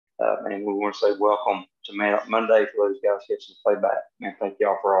And we want to say welcome to Man Up Monday for those guys catching the playback. Man, thank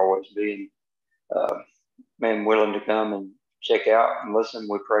y'all for always being uh, man willing to come and check out and listen.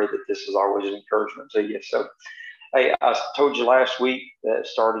 We pray that this is always an encouragement to you. So, hey, I told you last week that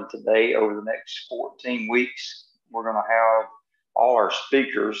starting today, over the next 14 weeks, we're going to have all our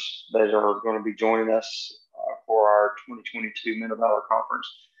speakers that are going to be joining us for our 2022 Men of Valor Conference.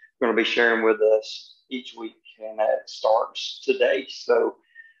 Going to be sharing with us each week, and that starts today. So,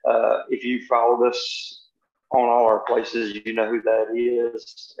 if you followed us on all our places, you know who that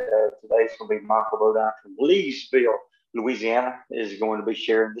is. Today's going to be Michael Bodine from Leesville, Louisiana, is going to be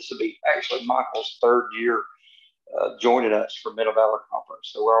sharing. This will be actually Michael's third year joining us for Men of Valor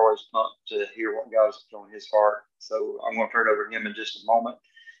Conference. So we're always pumped to hear what God has put on his heart. So I'm going to turn it over to him in just a moment.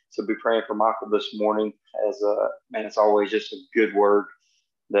 So be praying for Michael this morning as, man, it's always just a good word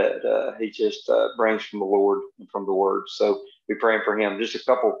that he just brings from the Lord and from the Word. So be praying for him. Just a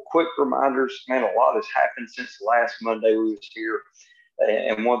couple quick reminders. Man, a lot has happened since last Monday we was here.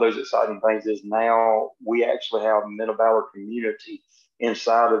 And one of those exciting things is now we actually have a Men of Valor community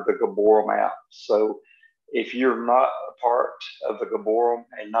inside of the Gaborum app. So if you're not a part of the Gaborum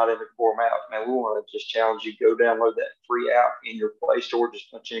and not in the Gaborum app, man, we want to just challenge you, go download that free app in your Play Store.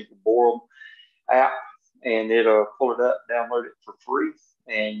 Just punch in Gaborum app and it'll pull it up, download it for free.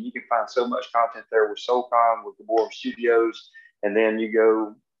 And you can find so much content there with SoulCon, with Gaborum Studios, and then you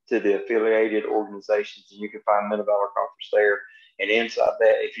go to the affiliated organizations and you can find Men of Valor Conference there. And inside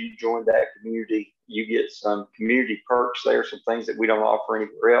that, if you join that community, you get some community perks there, some things that we don't offer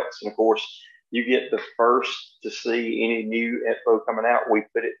anywhere else. And of course, you get the first to see any new info coming out. We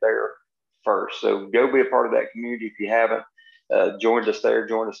put it there first. So go be a part of that community if you haven't. Join us there.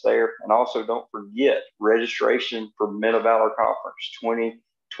 And also don't forget, registration for Men of Valor Conference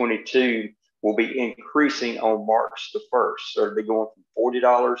 2022 will be increasing on March the 1st. So it'll be going from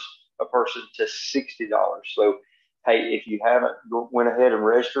 $40 a person to $60. So, hey, if you haven't went ahead and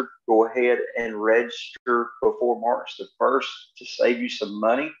registered, go ahead and register before March the 1st to save you some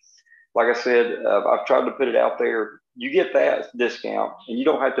money. Like I said, I've tried to put it out there. You get that discount, and you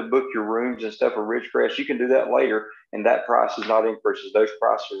don't have to book your rooms and stuff at Ridgecrest. You can do that later, and that price is not increases. Those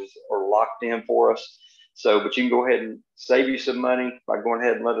prices are locked in for us. So, but you can go ahead and save you some money by going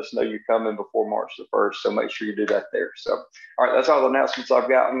ahead and let us know you're coming before March the 1st. So make sure you do that there. So, all right, that's all the announcements I've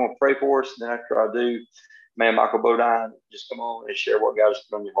got. I'm going to pray for us, and then after I do, man, Michael Bodine, just come on and share what God has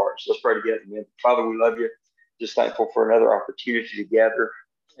put on your heart. So let's pray together, man. Father, we love you. Just thankful for another opportunity to gather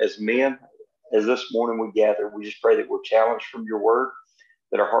as men. As this morning we gather, we just pray that we're challenged from your word,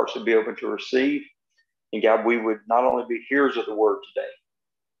 that our hearts would be open to receive. And God, we would not only be hearers of the word today,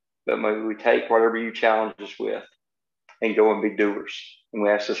 but maybe we take whatever you challenge us with and go and be doers. And we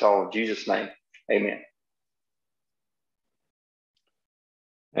ask this all in Jesus' name. Amen.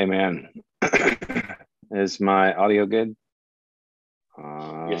 Amen. Is my audio good?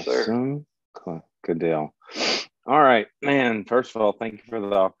 Yes, sir. Cool. Good deal. All right, man. First of all, thank you for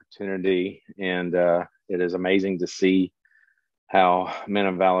the opportunity. And it is amazing to see how Men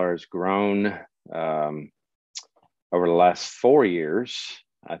of Valor has grown over the last 4 years,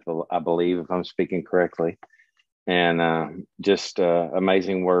 I believe, if I'm speaking correctly. And just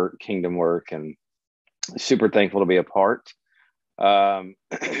amazing work, kingdom work, and super thankful to be a part.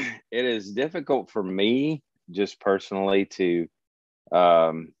 It is difficult for me, just personally, to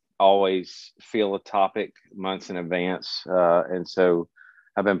always feel a topic months in advance. And so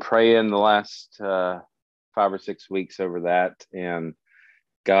I've been praying the last 5 or 6 weeks over that. And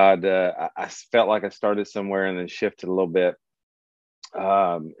God, I felt like I started somewhere and then shifted a little bit.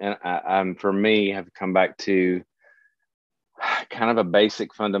 And I'm, for me, have come back to kind of a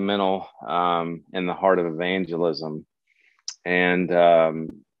basic fundamental in the heart of evangelism. And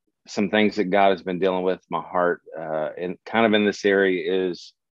some things that God has been dealing with my heart and kind of in this area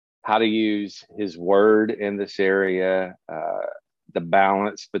is how to use his word in this area, the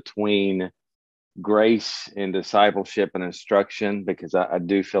balance between grace and discipleship and instruction, because I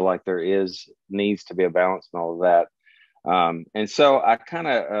do feel like there needs to be a balance in all of that. And so I kind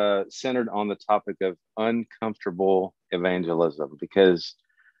of centered on the topic of uncomfortable evangelism, because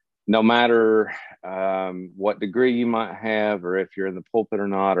no matter what degree you might have, or if you're in the pulpit or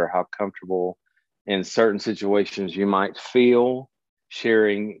not, or how comfortable in certain situations you might feel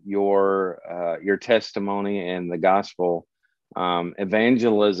sharing your testimony and the gospel,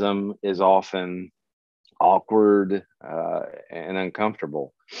 evangelism is often awkward and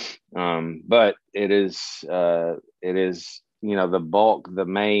uncomfortable. But it is the bulk, the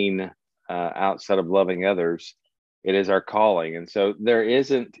main, outside of loving others, it is our calling. And so there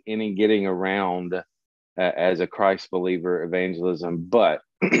isn't any getting around as a Christ believer evangelism. But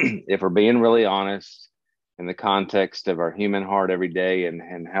if we're being really honest in the context of our human heart every day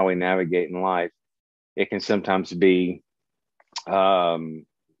and how we navigate in life, it can sometimes be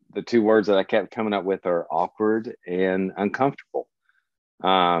the two words that I kept coming up with are awkward and uncomfortable.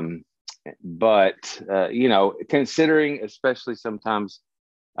 But considering, especially sometimes,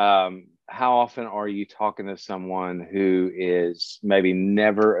 how often are you talking to someone who is maybe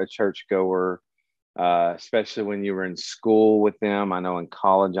never a churchgoer, especially when you were in school with them? I know in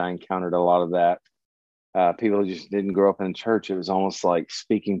college I encountered a lot of that. People who just didn't grow up in church. It was almost like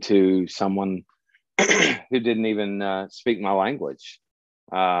speaking to someone who didn't even speak my language.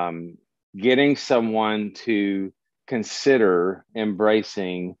 Getting someone to consider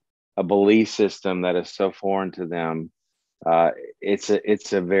embracing a belief system that is so foreign to them,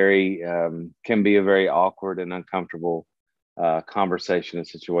 it's a very can be a very awkward and uncomfortable conversation and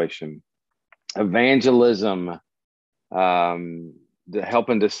situation. Evangelism, to help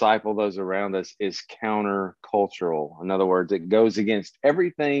and disciple those around us, is countercultural. In other words, it goes against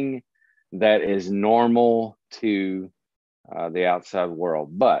everything that is normal to the outside world.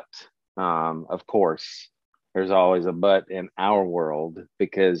 But of course, there's always a but in our world,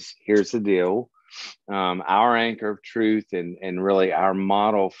 because here's the deal. Our anchor of truth and really our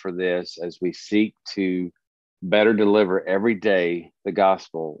model for this, as we seek to better deliver every day the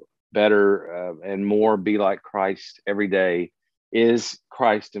gospel, better and more be like Christ every day, is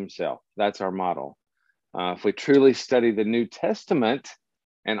Christ himself. That's our model. If we truly study the New Testament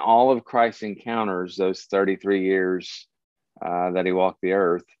and all of Christ's encounters, those 33 years that he walked the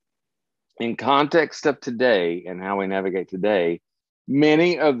earth, in context of today and how we navigate today,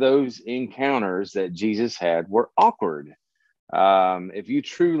 many of those encounters that Jesus had were awkward. If you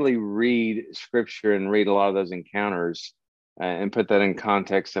truly read scripture and read a lot of those encounters and put that in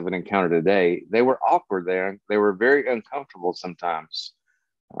context of an encounter today, they were awkward there. They were very uncomfortable sometimes,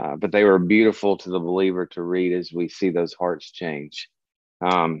 but they were beautiful to the believer to read as we see those hearts change.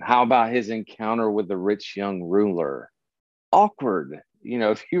 How about his encounter with the rich young ruler? Awkward.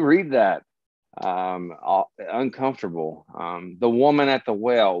 If you read that, uncomfortable. The woman at the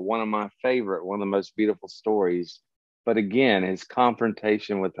well, one of my favorite, one of the most beautiful stories. But again, his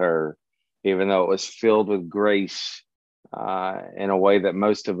confrontation with her, even though it was filled with grace in a way that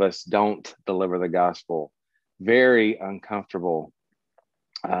most of us don't deliver the gospel, very uncomfortable.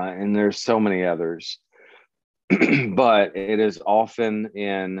 And there's so many others. But it is often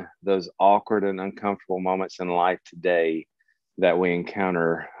in those awkward and uncomfortable moments in life today that we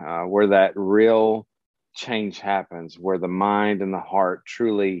encounter where that real change happens, where the mind and the heart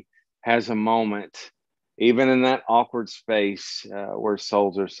truly has a moment, even in that awkward space where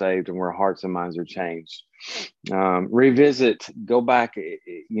souls are saved and where hearts and minds are changed. Revisit, go back,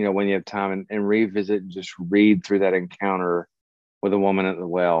 when you have time and revisit, just read through that encounter with a woman at the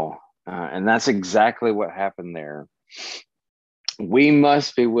well. And that's exactly what happened there. We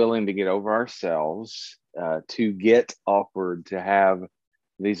must be willing to get over ourselves, to get awkward, to have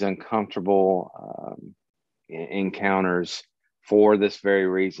these uncomfortable encounters for this very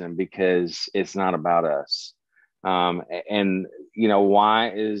reason, because it's not about us. And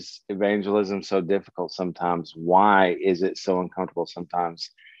why is evangelism so difficult sometimes? Why is it so uncomfortable sometimes?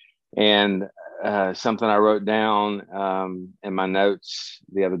 And something I wrote down in my notes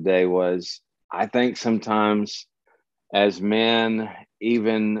the other day was, I think sometimes as men,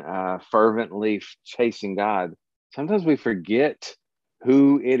 even fervently chasing God, sometimes we forget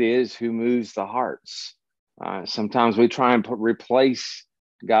who it is who moves the hearts. Sometimes we try and replace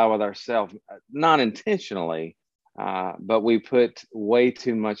God with ourselves, not intentionally, but we put way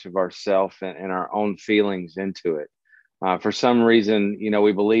too much of ourself and our own feelings into it. For some reason,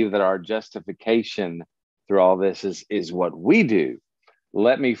 we believe that our justification through all this is what we do.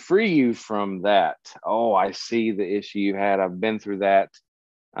 Let me free you from that. Oh, I see the issue you had. I've been through that.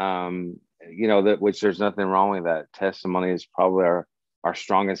 That which there's nothing wrong with that. Testimony is probably our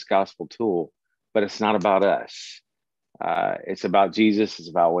strongest gospel tool, but it's not about us. It's about Jesus. It's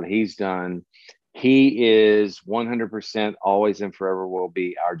about what he's done. He is 100% always and forever will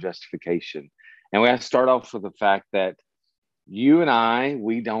be our justification. And we have to start off with the fact that you and I,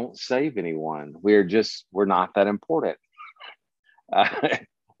 we don't save anyone. We're not that important.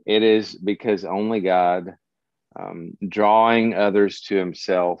 It is because only God, drawing others to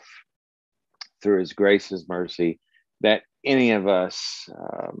himself through his grace, his mercy, that any of us,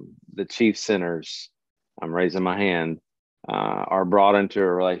 the chief sinners, I'm raising my hand, are brought into a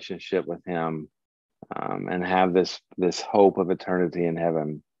relationship with him and have this hope of eternity in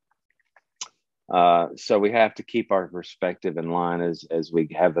heaven. So we have to keep our perspective in line as we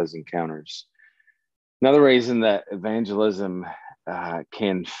have those encounters. Another reason that evangelism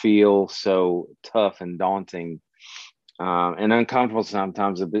can feel so tough and daunting and uncomfortable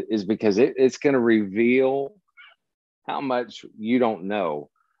sometimes is because it's going to reveal how much you don't know.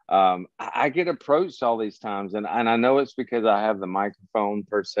 I get approached all these times, and I know it's because I have the microphone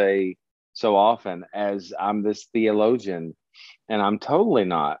per se so often as I'm this theologian, and I'm totally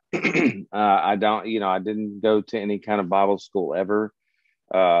not. I don't, I didn't go to any kind of Bible school ever,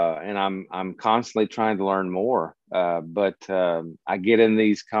 and I'm constantly trying to learn more. But I get in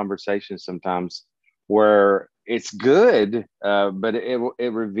these conversations sometimes where it's good, but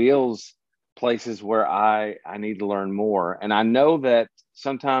it reveals places where I need to learn more. And I know that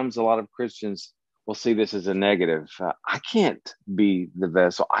sometimes a lot of Christians will see this as a negative. I can't be the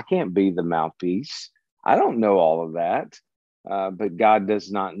vessel. I can't be the mouthpiece. I don't know all of that. But God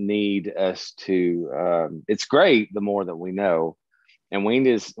does not need us to. It's great the more that we know, and we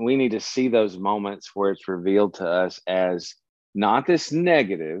need to see those moments where it's revealed to us as not this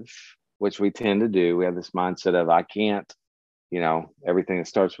negative, which we tend to do. We have this mindset of I can't, everything that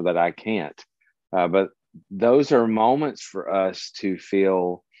starts with that I can't. But those are moments for us to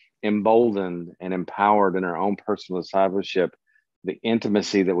feel emboldened and empowered in our own personal discipleship, the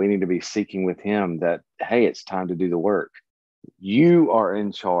intimacy that we need to be seeking with Him, that, hey, it's time to do the work. You are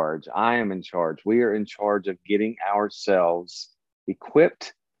in charge. I am in charge. We are in charge of getting ourselves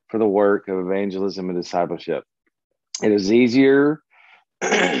equipped for the work of evangelism and discipleship. It is easier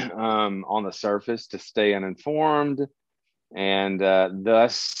on the surface to stay uninformed and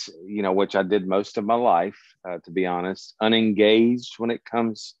thus, which I did most of my life, to be honest, unengaged when it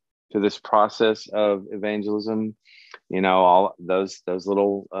comes to this process of evangelism. All those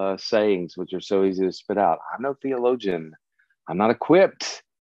little sayings, which are so easy to spit out. I'm no theologian. I'm not equipped.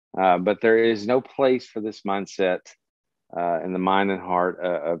 But there is no place for this mindset in the mind and heart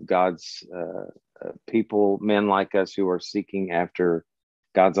of God's people, men like us who are seeking after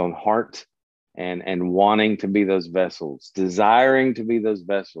God's own heart and wanting to be those vessels, desiring to be those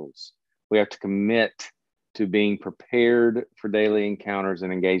vessels. We have to commit to being prepared for daily encounters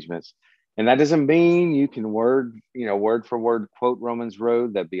and engagements. And that doesn't mean you can word for word quote Romans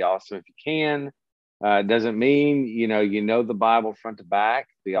Road. That'd be awesome if you can. It doesn't mean, the Bible front to back.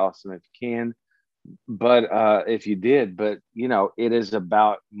 Be awesome if you can. But if you did, it is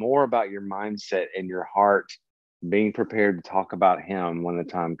more about your mindset and your heart being prepared to talk about Him when the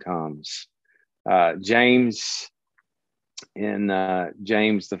time comes. James, in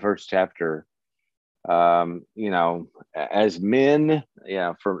James, the first chapter, as men,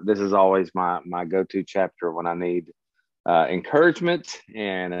 this is always my go-to chapter when I need encouragement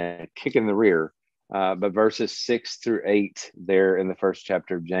and a kick in the rear. But verses 6-8 there in the first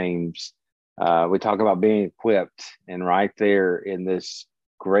chapter of James, we talk about being equipped, and right there in this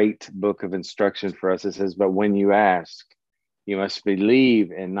great book of instruction for us, it says, "But when you ask, you must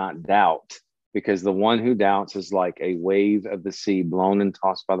believe and not doubt, because the one who doubts is like a wave of the sea blown and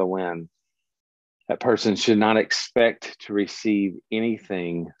tossed by the wind. That person should not expect to receive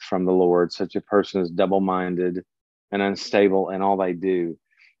anything from the Lord. Such a person is double-minded and unstable in all they do."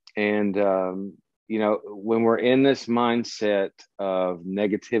 And when we're in this mindset of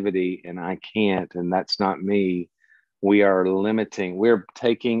negativity and I can't, and that's not me, we are limiting, we're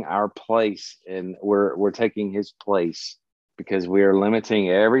taking our place, and we're taking His place, because we are limiting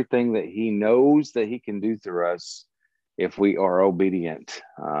everything that He knows that He can do through us if we are obedient.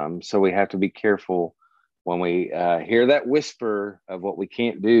 So we have to be careful when we hear that whisper of what we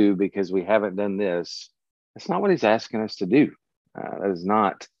can't do because we haven't done this. That's not what He's asking us to do. That is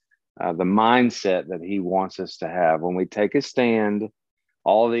not the mindset that He wants us to have. When we take a stand,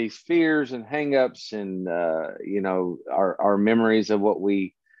 all these fears and hangups and our memories of what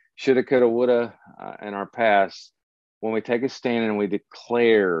we shoulda, coulda, woulda in our past, when we take a stand and we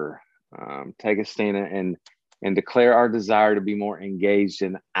declare, take a stand and declare our desire to be more engaged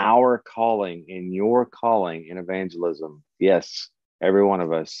in our calling, in your calling in evangelism. Yes, every one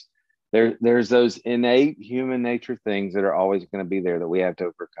of us. There's those innate human nature things that are always going to be there that we have to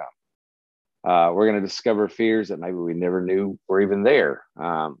overcome. We're going to discover fears that maybe we never knew were even there.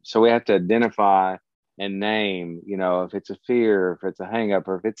 So we have to identify and name, if it's a fear, if it's a hang up,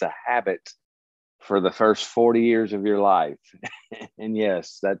 or if it's a habit for the first 40 years of your life. And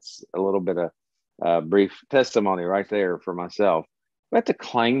yes, that's a little bit of brief testimony right there for myself. We have to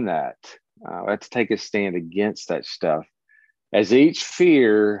claim that. We have to take a stand against that stuff. As each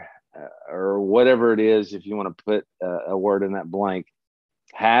fear or whatever it is, if you want to put a word in that blank,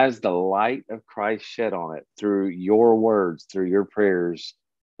 has the light of Christ shed on it through your words, through your prayers,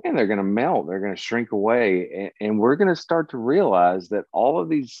 and they're going to melt, they're going to shrink away. And we're going to start to realize that all of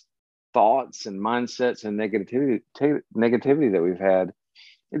these thoughts and mindsets and negativity that we've had,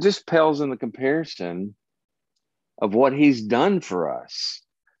 it just pales in the comparison of what he's done for us.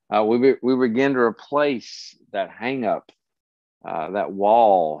 We begin to replace that hang up, that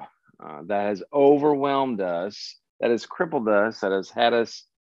wall that has overwhelmed us, that has crippled us, that has had us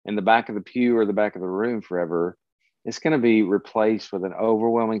in the back of the pew or the back of the room forever. It's going to be replaced with an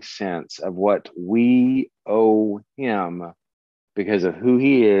overwhelming sense of what we owe him because of who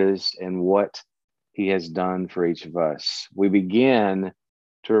he is and what he has done for each of us. We begin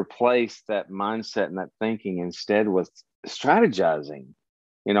to replace that mindset and that thinking instead with strategizing.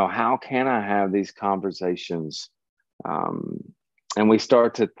 How can I have these conversations? And we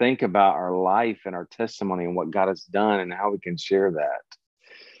start to think about our life and our testimony and what God has done and how we can share that.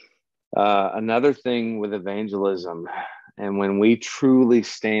 Another thing with evangelism, and when we truly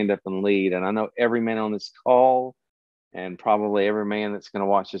stand up and lead, and I know every man on this call and probably every man that's going to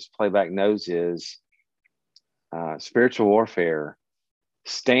watch this playback knows, is spiritual warfare.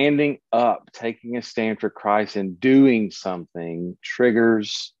 Standing up, taking a stand for Christ and doing something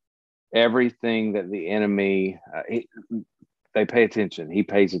triggers everything that the enemy, they pay attention. He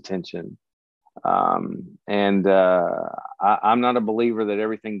pays attention. I'm not a believer that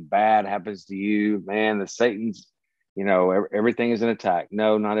everything bad happens to you. Man, the Satan's, everything is an attack.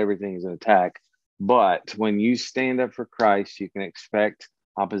 No, not everything is an attack. But when you stand up for Christ, you can expect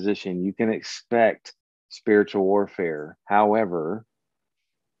opposition. You can expect spiritual warfare. However,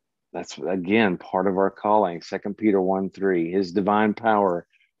 that's, again, part of our calling. 2 Peter 1:3, his divine power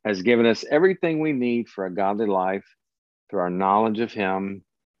has given us everything we need for a godly life through our knowledge of him,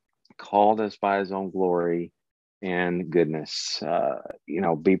 called us by his own glory and goodness.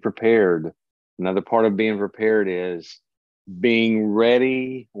 Be prepared. Another part of being prepared is being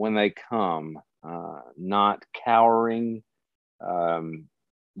ready when they come, not cowering,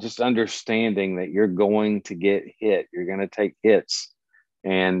 just understanding that you're going to get hit. You're going to take hits.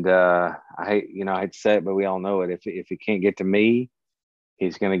 And I'd say it, but we all know it. If he can't get to me,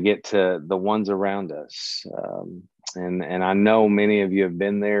 he's going to get to the ones around us. And I know many of you have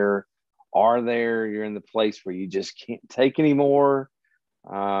been there, are there. You're in the place where you just can't take anymore.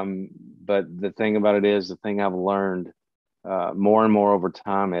 But the thing about it is, the thing I've learned more and more over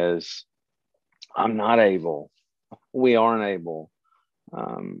time is I'm not able. We aren't able.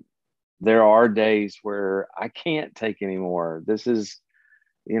 There are days where I can't take anymore. This is,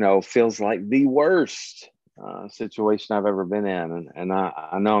 feels like the worst situation I've ever been in. And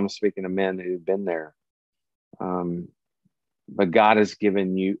I know I'm speaking to men who've been there. But God has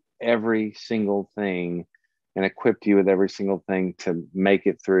given you every single thing and equipped you with every single thing to make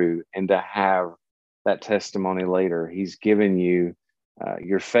it through and to have that testimony later. He's given you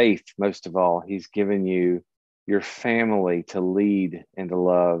your faith, most of all. He's given you your family to lead and to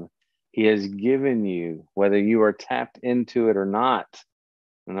love. He has given you, whether you are tapped into it or not.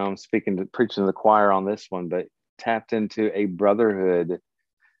 I know I'm preaching to the choir on this one, but tapped into a brotherhood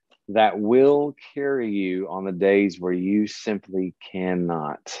that will carry you on the days where you simply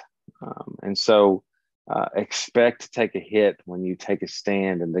cannot. And so expect to take a hit when you take a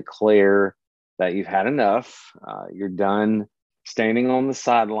stand and declare that you've had enough. You're done standing on the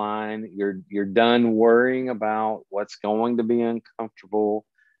sideline. You're done worrying about what's going to be uncomfortable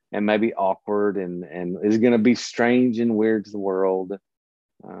and maybe awkward and is going to be strange and weird to the world.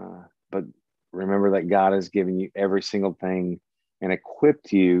 But remember that God has given you every single thing and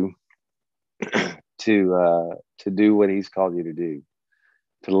equipped you to do what he's called you to do,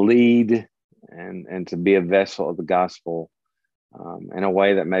 to lead and to be a vessel of the gospel in a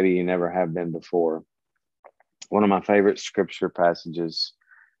way that maybe you never have been before. One of my favorite scripture passages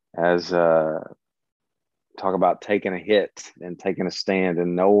as talk about taking a hit and taking a stand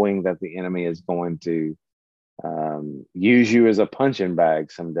and knowing that the enemy is going to use you as a punching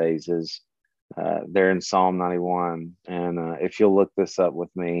bag some days is there in Psalm 91. And if you'll look this up with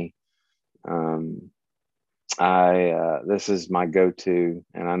me, this is my go-to,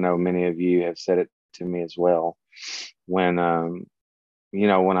 and I know many of you have said it to me as well. When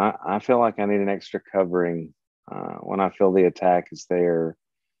when I feel like I need an extra covering, when I feel the attack is there,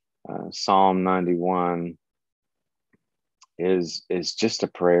 Psalm 91 is just a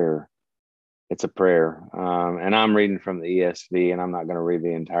prayer. It's a prayer, and I'm reading from the ESV, and I'm not going to read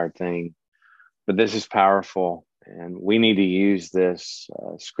the entire thing, but this is powerful, and we need to use this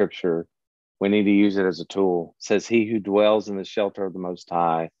scripture. We need to use it as a tool. It says, "He who dwells in the shelter of the Most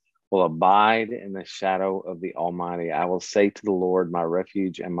High will abide in the shadow of the Almighty. I will say to the Lord, my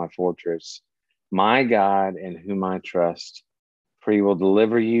refuge and my fortress, my God in whom I trust. For he will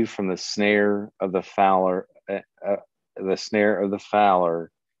deliver you from the snare of the fowler,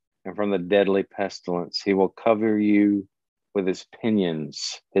 and from the deadly pestilence. He will cover you with his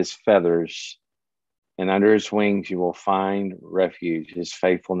pinions, his feathers, and under his wings you will find refuge. His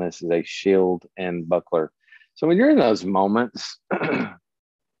faithfulness is a shield and buckler. So when you're in those moments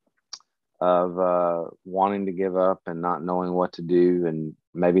of wanting to give up and not knowing what to do, and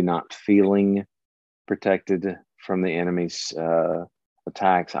maybe not feeling protected from the enemy's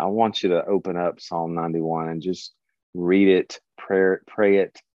attacks, I want you to open up Psalm 91 and just read it, pray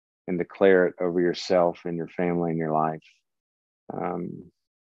it, and declare it over yourself and your family and your life.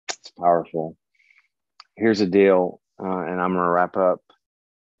 It's powerful. Here's the deal, and I'm going to wrap up.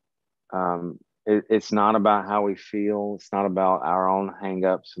 It's not about how we feel. It's not about our own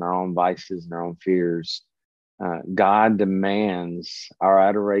hangups and our own vices and our own fears. God demands our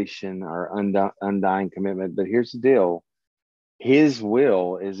adoration, our undying commitment. But here's the deal. His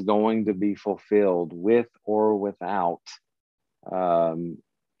will is going to be fulfilled with or without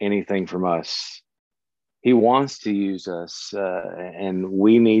anything from us. He wants to use us, and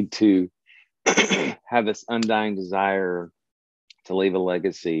we need to have this undying desire to leave a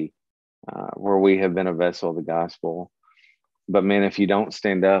legacy where we have been a vessel of the gospel. But man, if you don't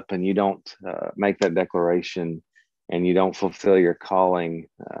stand up and you don't make that declaration, and you don't fulfill your calling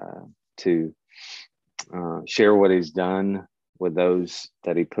to share what he's done with those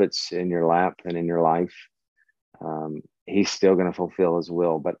that he puts in your lap and in your life, he's still going to fulfill his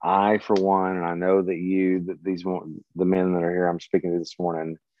will. But I, for one, and I know that the men that are here I'm speaking to this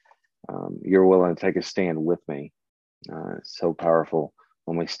morning, you're willing to take a stand with me. It's so powerful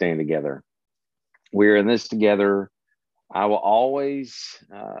when we stand together. We're in this together. I will always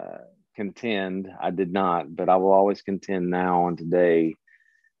contend, I did not, but I will always contend now and today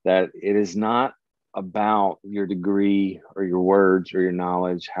that it is not about your degree or your words or your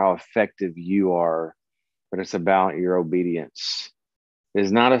knowledge, how effective you are, but it's about your obedience.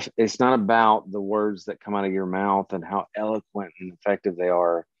 It's not about the words that come out of your mouth and how eloquent and effective they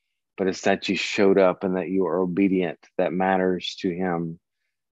are, but it's that you showed up and that you are obedient that matters to him.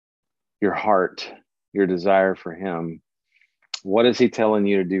 Your heart, your desire for him. What is he telling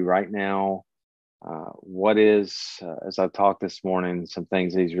you to do right now? What is, as I've talked this morning, some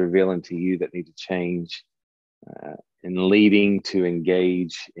things he's revealing to you that need to change and leading to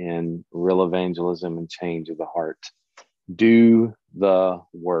engage in real evangelism and change of the heart. Do the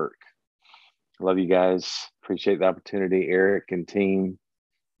work. Love you guys. Appreciate the opportunity, Eric and team.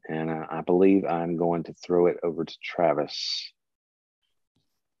 And I believe I'm going to throw it over to Travis.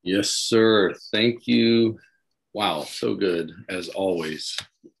 Yes, sir. Thank you. Wow, so good as always.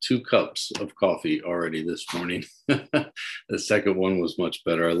 2 cups of coffee already this morning. The second one was much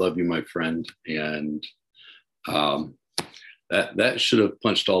better. I love you, my friend. And that should have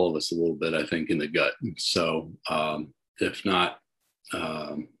punched all of us a little bit, I think, in the gut. So if not,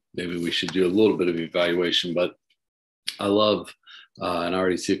 maybe we should do a little bit of evaluation. But I love, and I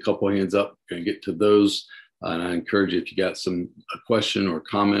already see a couple hands up. We're going to get to those. And I encourage you, if you got a question or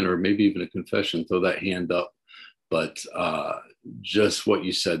comment, or maybe even a confession, throw that hand up. But just what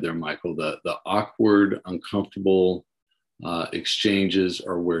you said there, Michael, the awkward, uncomfortable exchanges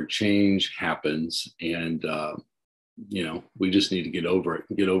are where change happens. And, we just need to get over it,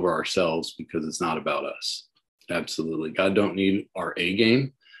 get over ourselves, because it's not about us. Absolutely. God don't need our A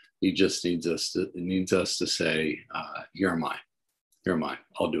game. He just needs us to say, here am I. Here am I.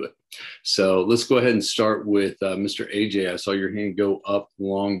 I'll do it. So let's go ahead and start with Mr. AJ. I saw your hand go up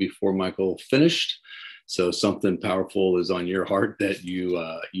long before Michael finished. So something powerful is on your heart that you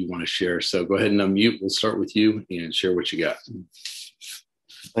want to share. So go ahead and unmute. We'll start with you and share what you got.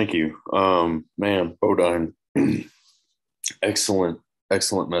 Thank you. Man, Bodine, excellent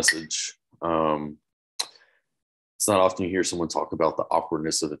message. It's not often you hear someone talk about the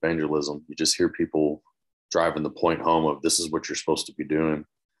awkwardness of evangelism. You just hear people driving the point home of this is what you're supposed to be doing.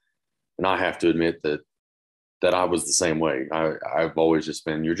 And I have to admit that I was the same way. I've always just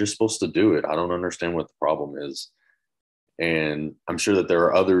been, you're just supposed to do it. I don't understand what the problem is. And I'm sure that there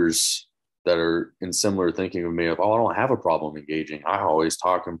are others that are in similar thinking of me of, I don't have a problem engaging. I always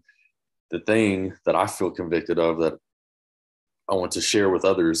talk them. The thing that I feel convicted of that I want to share with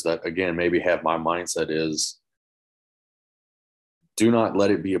others that, again, maybe have my mindset is, do not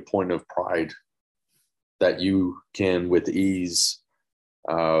let it be a point of pride that you can with ease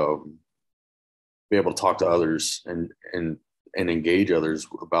be able to talk to others and engage others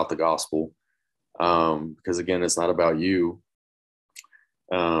about the gospel. Because again, it's not about you.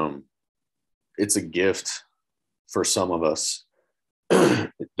 It's a gift for some of us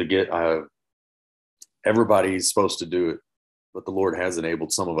to get, everybody's supposed to do it, but the Lord has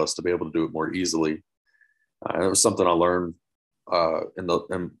enabled some of us to be able to do it more easily. It was something I learned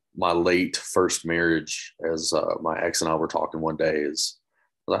in my late first marriage, as my ex and I were talking one day, is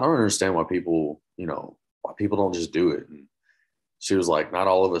I don't understand why people, why people don't just do it. And she was like, not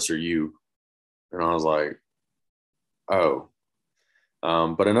all of us are you. And I was like, oh.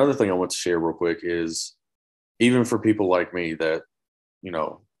 But another thing I want to share real quick is, even for people like me that,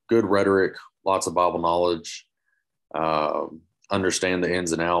 good rhetoric, lots of Bible knowledge, understand the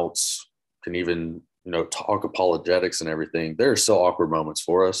ins and outs, can even, talk apologetics and everything, there are still awkward moments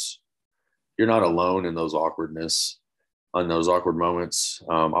for us. You're not alone in those awkward moments. I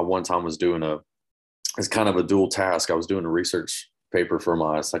one time was doing it's kind of a dual task. I was doing a research paper for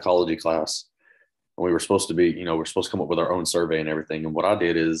my psychology class, and we were supposed to be, we're supposed to come up with our own survey and everything. And what I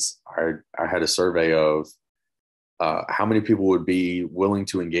did is I had a survey of how many people would be willing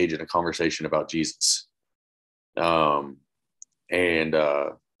to engage in a conversation about Jesus.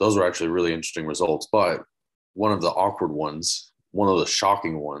 Those were actually really interesting results. But one of the awkward ones, one of the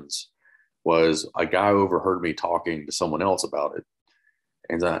shocking ones, was a guy overheard me talking to someone else about it.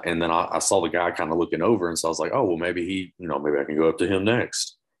 And then I saw the guy kind of looking over. And so I was like, oh, well, maybe maybe I can go up to him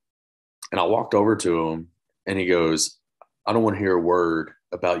next. And I walked over to him and he goes, I don't want to hear a word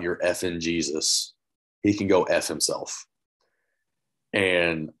about your effing Jesus. He can go F himself.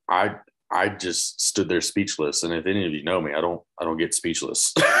 And I just stood there speechless. And if any of you know me, I don't get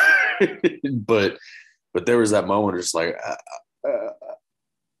speechless. but there was that moment just like,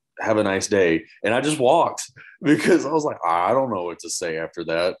 have a nice day. And I just walked because I was like, I don't know what to say after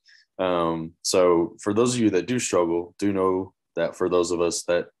that. So for those of you that do struggle, do know that for those of us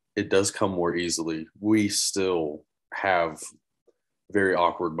that it does come more easily, we still have very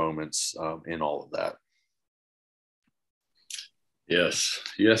awkward moments in all of that.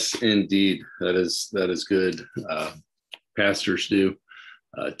 Yes, indeed. That is good. Pastors do,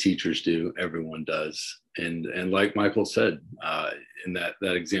 teachers do, everyone does. And like Michael said, in that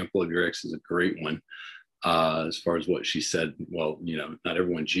example of your ex is a great one. As far as what she said, well, not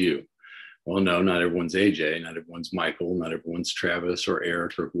everyone's you. Well, no, not everyone's AJ, not everyone's Michael, not everyone's Travis or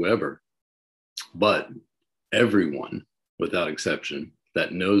Eric or whoever. But everyone, without exception,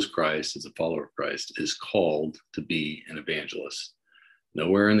 that knows Christ, as a follower of Christ, is called to be an evangelist.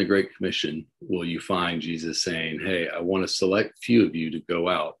 Nowhere in the Great Commission will you find Jesus saying, hey, I want to select few of you to go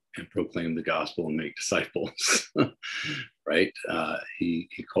out and proclaim the gospel and make disciples, right? He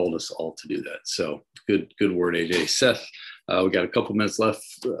called us all to do that. So good word, AJ. Seth, we got a couple minutes left.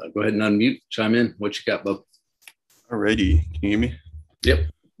 Go ahead and unmute, chime in. What you got, bub? Alrighty. Can you hear me? Yep.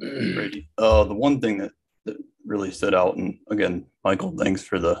 Alrighty. The one thing that really stood out, and again, Michael, thanks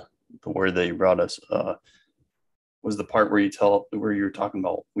for the word that you brought us, was the part where you were talking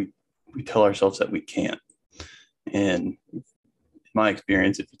about we tell ourselves that we can't. And in my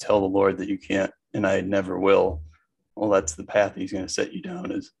experience, if you tell the Lord that you can't and I never will, well, that's the path he's going to set you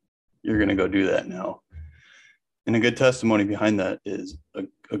down, is you're going to go do that now. And a good testimony behind that is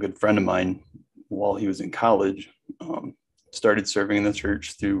a good friend of mine, while he was in college, started serving in the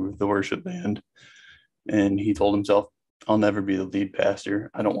church through the worship band. And he told himself, I'll never be the lead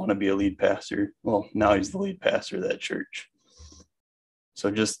pastor. I don't want to be a lead pastor. Well, now he's the lead pastor of that church. So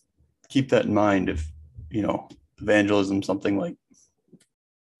just keep that in mind. If, evangelism, something like,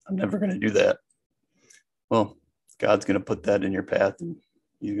 I'm never going to do that. Well, God's going to put that in your path and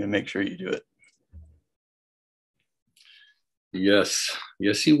he's going to make sure you do it. Yes,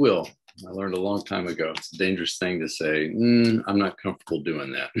 he will. I learned a long time ago, it's a dangerous thing to say, I'm not comfortable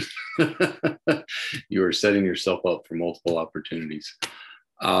doing that. You are setting yourself up for multiple opportunities.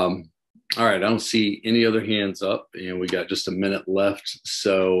 All right, I don't see any other hands up, and we got just a minute left.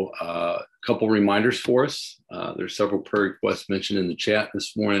 So a couple reminders for us. There's several prayer requests mentioned in the chat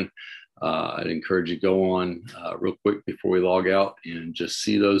this morning. I'd encourage you to go on real quick before we log out and just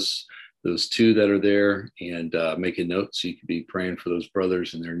see those two that are there and make a note so you can be praying for those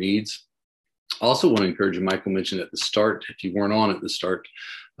brothers and their needs. Also want to encourage you, Michael mentioned at the start, if you weren't on at the start,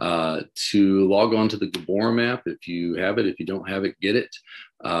 to log on to the Gaborum app if you have it. If you don't have it, get it,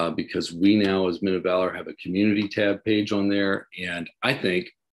 because we now as Men of Valor have a community tab page on there. And I think,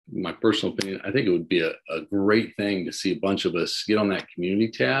 my personal opinion, I think it would be a great thing to see a bunch of us get on that community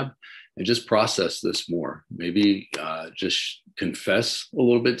tab and just process this more. Maybe just confess a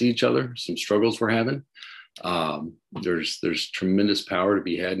little bit to each other, some struggles we're having. There's tremendous power to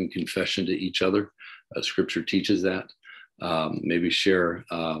be had in confession to each other. Scripture teaches that. Maybe share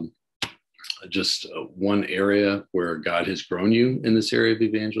just one area where God has grown you in this area of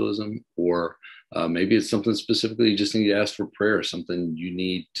evangelism, or maybe it's something specifically you just need to ask for prayer, something you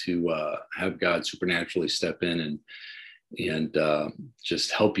need to have God supernaturally step in and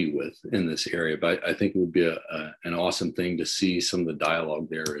just help you with in this area. But I think it would be an awesome thing to see some of the dialogue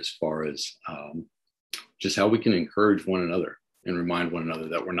there as far as just how we can encourage one another and remind one another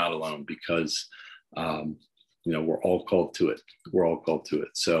that we're not alone, because we're all called to it. We're all called to it.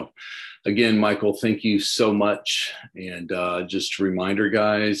 So again, Michael, thank you so much. And just a reminder,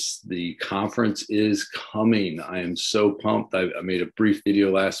 guys, the conference is coming. I am so pumped. I made a brief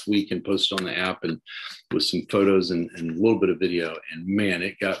video last week and posted on the app and with some photos and a little bit of video. And man,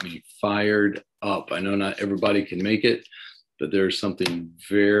 it got me fired up. I know not everybody can make it, but there's something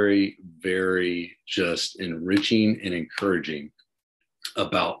very, very just enriching and encouraging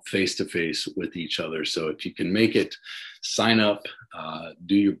about face-to-face with each other. So if you can make it, sign up,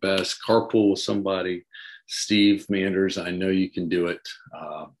 do your best, carpool with somebody. Steve Manders, I know you can do it.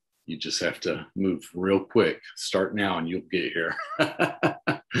 You just have to move real quick. Start now and you'll get here.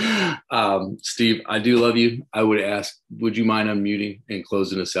 Steve, I do love you. I would ask, would you mind unmuting and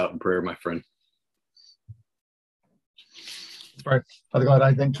closing us out in prayer, my friend? Right. Father God,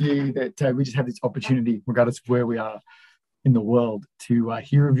 I thank you that we just have this opportunity, regardless of where we are in the world, to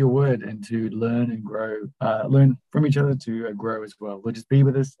hear of your word and to learn and grow, learn from each other, to grow as well. Lord, just be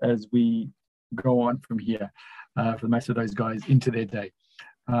with us as we go on from here for the rest of those guys into their day.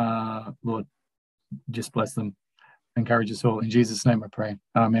 Lord, just bless them, encourage us all. In Jesus' name I pray.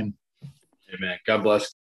 Amen. Amen. God bless.